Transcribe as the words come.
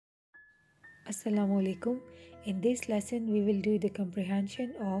Assalamu alaikum. In this lesson, we will do the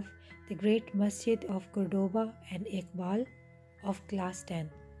comprehension of the great Masjid of Cordoba and Iqbal of class 10.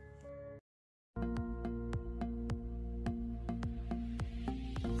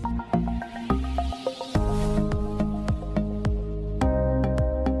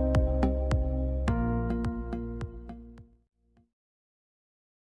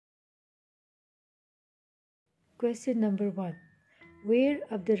 Question number 1. Where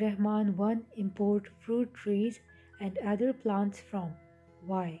Abdurrahman I import fruit trees and other plants from?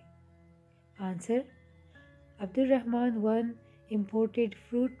 Why? Answer. Abdurrahman I imported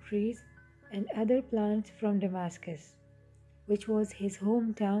fruit trees and other plants from Damascus, which was his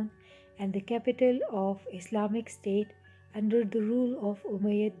hometown and the capital of Islamic State under the rule of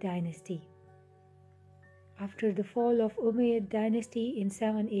Umayyad dynasty. After the fall of Umayyad dynasty in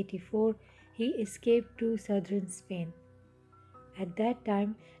 784, he escaped to southern Spain. At that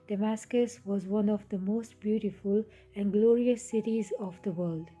time, Damascus was one of the most beautiful and glorious cities of the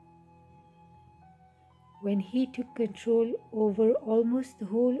world. When he took control over almost the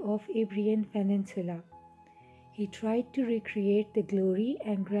whole of Iberian Peninsula, he tried to recreate the glory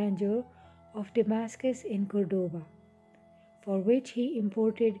and grandeur of Damascus in Cordoba, for which he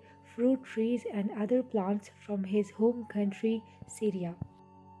imported fruit trees and other plants from his home country, Syria.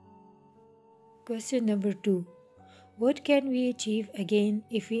 Question number 2. What can we achieve again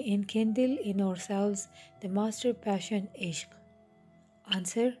if we enkindle in ourselves the master passion Ishq?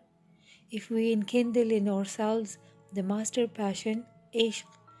 Answer. If we enkindle in ourselves the master passion Ishq,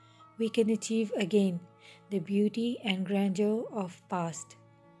 we can achieve again the beauty and grandeur of past.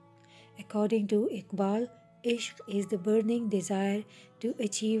 According to Iqbal, Ishq is the burning desire to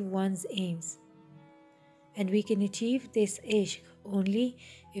achieve one's aims. And we can achieve this Ishq only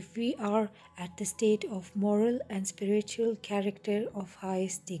if we are at the state of moral and spiritual character of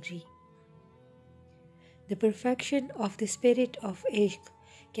highest degree. The perfection of the spirit of Ishq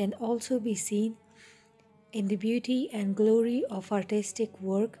can also be seen in the beauty and glory of artistic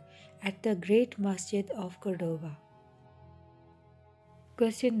work at the great Masjid of Cordoba.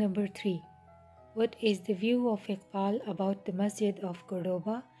 Question number 3. What is the view of Iqbal about the Masjid of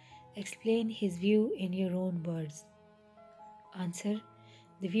Cordoba? Explain his view in your own words. Answer.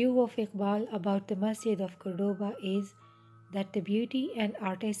 The view of Iqbal about the Masjid of Cordoba is that the beauty and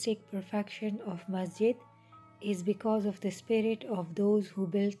artistic perfection of Masjid is because of the spirit of those who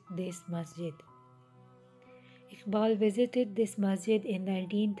built this Masjid. Iqbal visited this Masjid in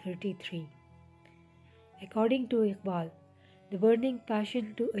 1933. According to Iqbal, the burning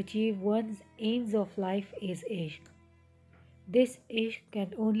passion to achieve one's aims of life is Ishq. This Ishq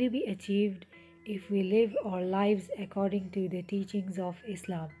can only be achieved if we live our lives according to the teachings of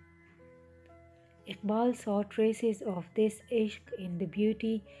Islam. Iqbal saw traces of this Ishq in the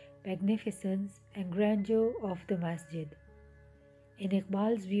beauty, magnificence and grandeur of the Masjid. In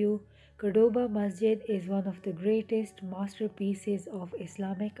Iqbal's view, Cordoba Masjid is one of the greatest masterpieces of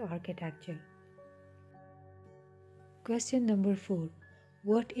Islamic architecture. Question number 4.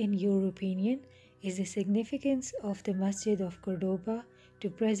 What, in your opinion, is the significance of the Masjid of Cordoba to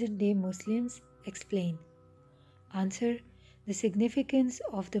present-day Muslims? Explain. Answer. The significance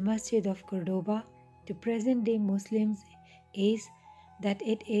of the Masjid of Cordoba to present-day Muslims is that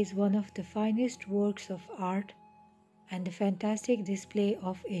it is one of the finest works of art and a fantastic display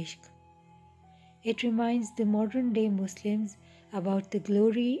of Ishq. It reminds the modern-day Muslims about the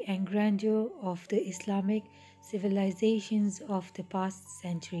glory and grandeur of the Islamic civilizations of the past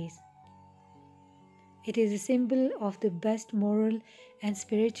centuries. It is a symbol of the best moral and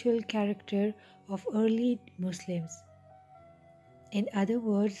spiritual character of early Muslims. In other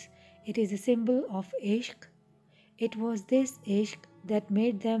words, it is a symbol of Ishq. It was this Ishq that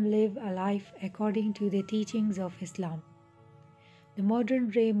made them live a life according to the teachings of Islam. The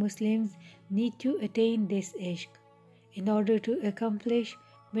modern-day Muslims need to attain this Ishq in order to accomplish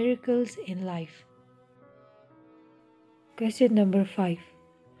miracles in life. Question number 5.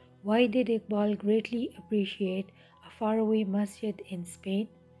 Why did Iqbal greatly appreciate a faraway masjid in Spain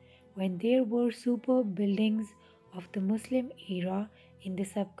when there were superb buildings of the Muslim era in the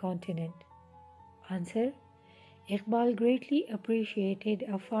subcontinent? Answer. Iqbal greatly appreciated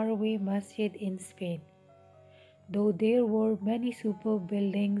a faraway masjid in Spain, though there were many superb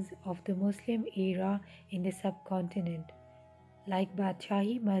buildings of the Muslim era in the subcontinent, like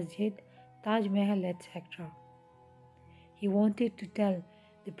Badshahi Masjid, Taj Mahal, etc. He wanted to tell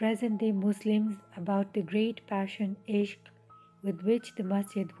the present-day Muslims about the great passion Ishq with which the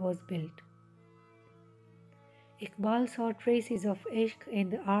masjid was built. Iqbal saw traces of Ishq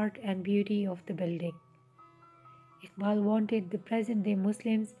in the art and beauty of the building. Iqbal wanted the present-day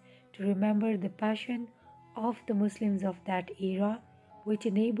Muslims to remember the passion of the Muslims of that era, which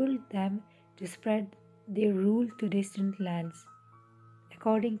enabled them to spread their rule to distant lands.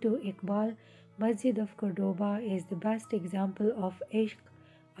 According to Iqbal, Masjid of Cordoba is the best example of ishq,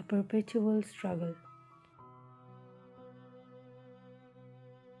 a perpetual struggle.